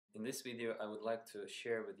In this video I would like to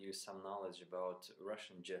share with you some knowledge about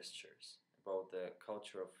Russian gestures, about the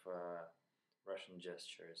culture of Russian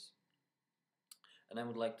gestures. And I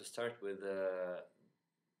would like to start with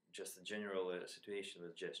just a general situation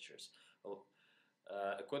with gestures. Well,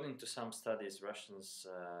 according to some studies, Russians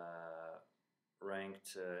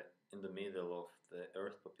ranked in the middle of the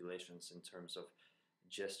Earth populations in terms of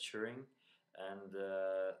gesturing,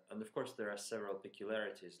 and of course there are several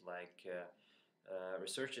peculiarities. Like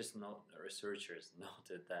researchers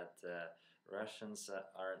noted that Russians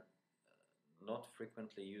are not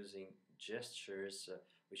frequently using gestures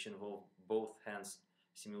which involve both hands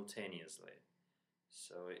simultaneously.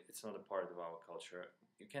 So it's not a part of our culture.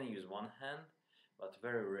 You can use one hand, but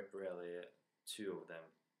very rarely two of them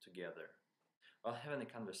together. While having a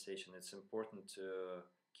conversation, it's important to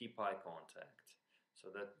keep eye contact. So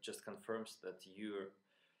that just confirms that you're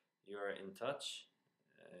in touch,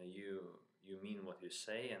 you mean what you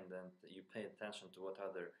say, and then you pay attention to what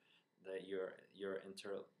your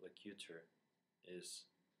interlocutor is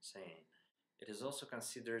saying. It is also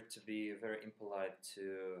considered to be very impolite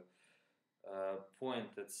to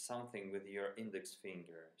point at something with your index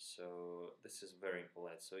finger. So this is very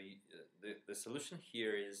impolite. So the solution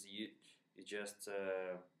here is you just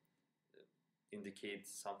indicate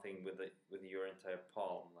something with your entire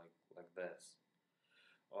palm, like this.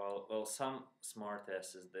 Well, some smart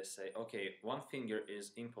asses, they say, okay, one finger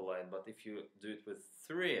is impolite, but if you do it with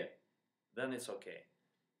three, then it's okay.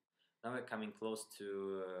 Now we're coming close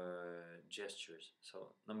to gestures.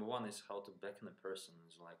 So number one is how to beckon a person.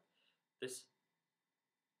 Is like this.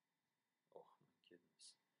 Oh my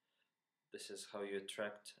goodness. This is how you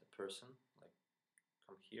attract a person. Like,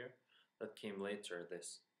 come here. That came later,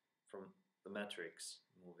 this, from the Matrix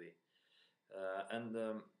movie.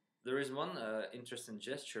 There is one interesting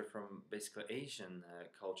gesture from basically Asian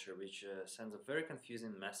culture which sends a very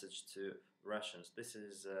confusing message to Russians. This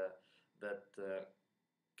is that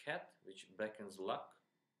cat which beckons luck,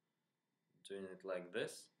 doing it like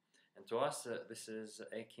this. And to us this is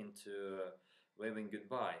akin to waving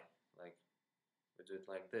goodbye. Like, we do it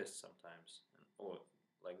like this sometimes, or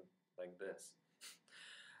like this.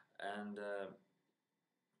 And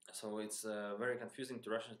so it's very confusing to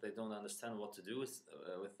Russians. They don't understand what to do with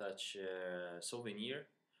such souvenir,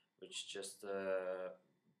 which just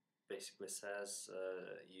basically says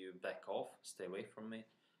you back off, stay away from me.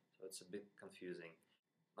 So it's a bit confusing.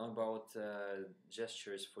 Now about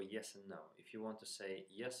gestures for yes and no. If you want to say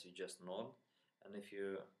yes, you just nod, and if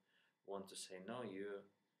you want to say no, you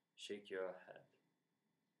shake your head.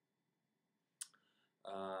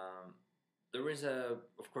 There is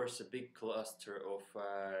of course, a big cluster of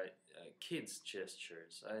kids'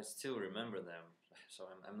 gestures. I still remember them, so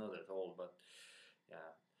I'm not that old, but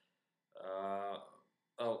yeah.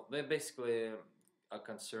 Oh, they basically are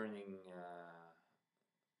concerning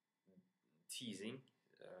teasing.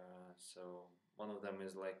 So one of them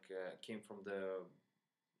is like came from the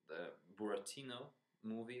Buratino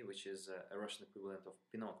movie, which is a Russian equivalent of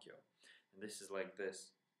Pinocchio, and this is like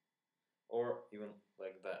this, or even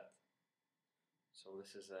like that. So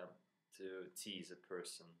this is to tease a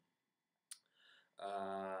person.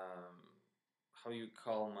 How you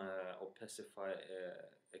calm or pacify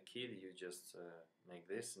a kid? You just make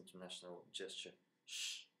this international gesture,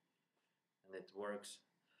 shh, and it works,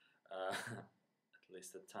 at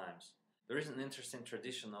least at times. There is an interesting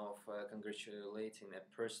tradition of congratulating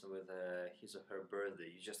a person with his or her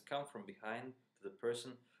birthday. You just come from behind to the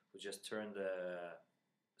person who just turned,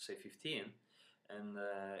 say, 15, and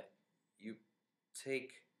you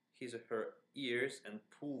take his or her ears and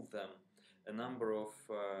pull them a number of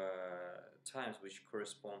times, which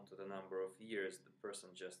correspond to the number of years the person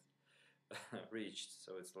just reached.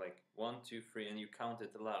 So it's like 1, 2, 3, and you count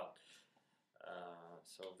it aloud.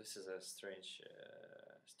 So this is a strange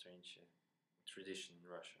tradition in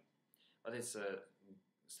Russia, but it's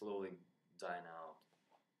slowly dying out.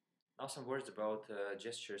 Now some words about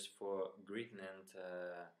gestures for greeting and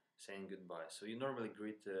saying goodbye. So you normally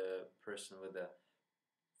greet a person with a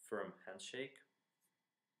firm handshake,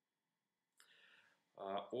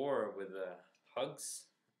 or with hugs,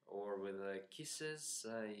 or with kisses,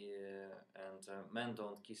 and men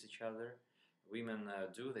don't kiss each other. Women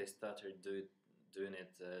do. They started doing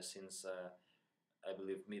it since I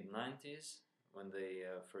believe mid-90s, when they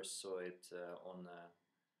first saw it on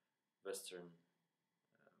Western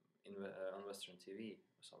on Western TV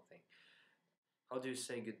or something. How do you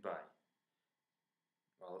say goodbye?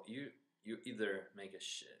 Well, you either make a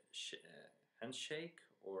handshake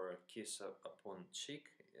or a kiss upon cheek,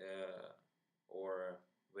 or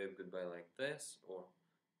wave goodbye like this or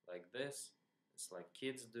like this. It's like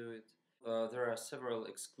kids do it. There are several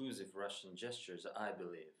exclusive Russian gestures, I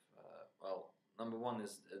believe. Well, number one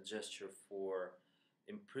is a gesture for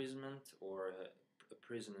imprisonment or a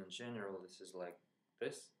prison in general. This is like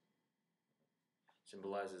this,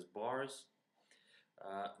 symbolizes bars.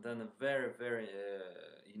 Then a very, very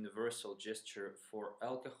universal gesture for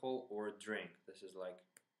alcohol or drink. This is like,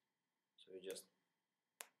 so you just,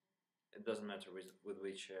 it doesn't matter with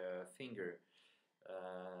which finger.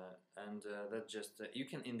 That just you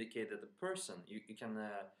can indicate that the person, you can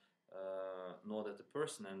nod at the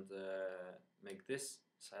person and make this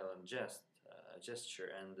silent gesture,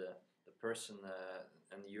 and the person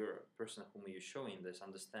and your person whom you're showing this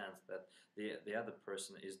understands that the other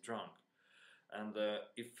person is drunk. And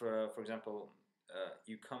if for example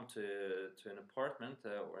you come to an apartment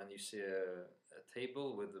and you see a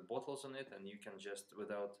table with the bottles on it, and you can just,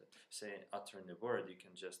 without saying uttering a word, you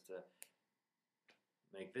can just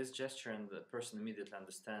make this gesture, and the person immediately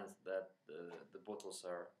understands that the bottles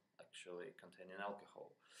are actually containing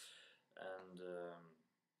alcohol. And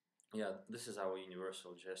yeah, this is our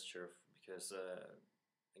universal gesture, because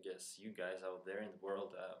I guess you guys out there in the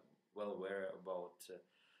world are well aware about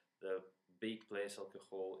the big place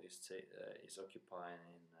alcohol is occupying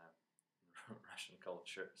in Russian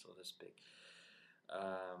culture, so to speak.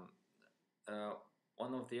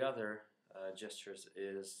 One of the other gestures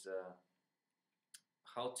is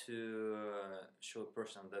how to show a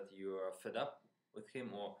person that you are fed up with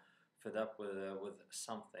him or fed up with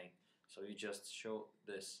something. So you just show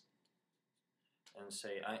this and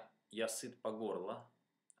say, "Я сыт по горло."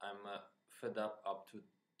 I'm fed up to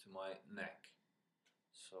my neck.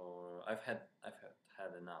 So I've had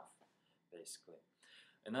enough, basically.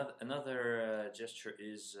 Another gesture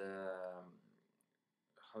is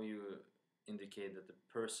how you indicate that the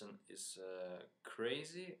person is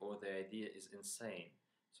crazy or the idea is insane.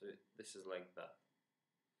 So this is like that.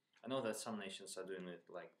 I know that some nations are doing it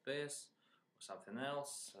like this or something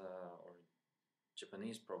else, or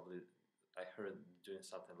Japanese probably, I heard doing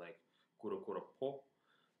something like kuro kuro po,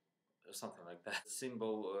 or something like that. The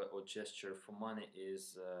symbol or gesture for money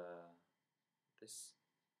is this.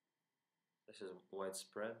 This is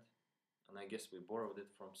widespread, and I guess we borrowed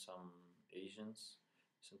it from some Asians,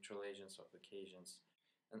 Central Asians or Caucasians.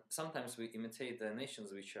 And sometimes we imitate the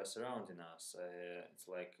nations which are surrounding us. It's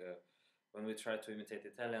like when we try to imitate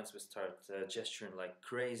Italians, we start gesturing like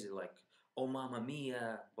crazy, like "Oh mamma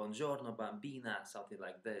mia, buongiorno bambina," something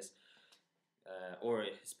like this. Or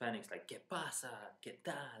Hispanics like "Que pasa, que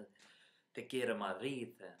tal, te quiero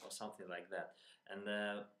Madrid," or something like that.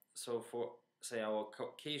 And so for, say, our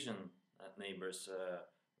Caucasian neighbors,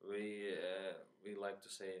 we like to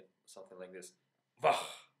say something like this, "Vah."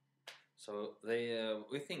 So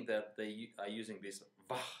we think that they are using this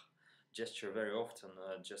 "vah" gesture very often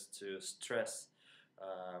just to stress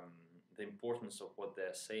the importance of what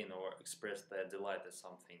they're saying or express their delight at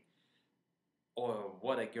something. "Oh,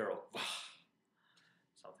 what a girl, vah,"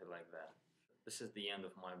 something like that. This is the end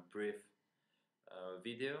of my brief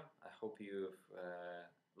video. I hope you've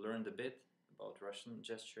learned a bit about Russian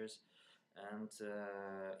gestures, and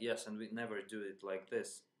yes, and we never do it like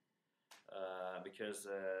this, because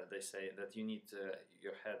they say that you need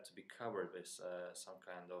your head to be covered with some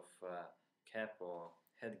kind of cap or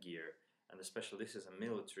headgear, and especially this is a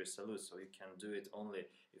military salute, so you can do it only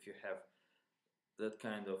if you have that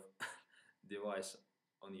kind of device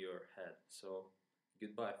on your head. So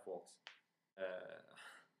goodbye, folks.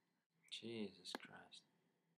 Jesus Christ.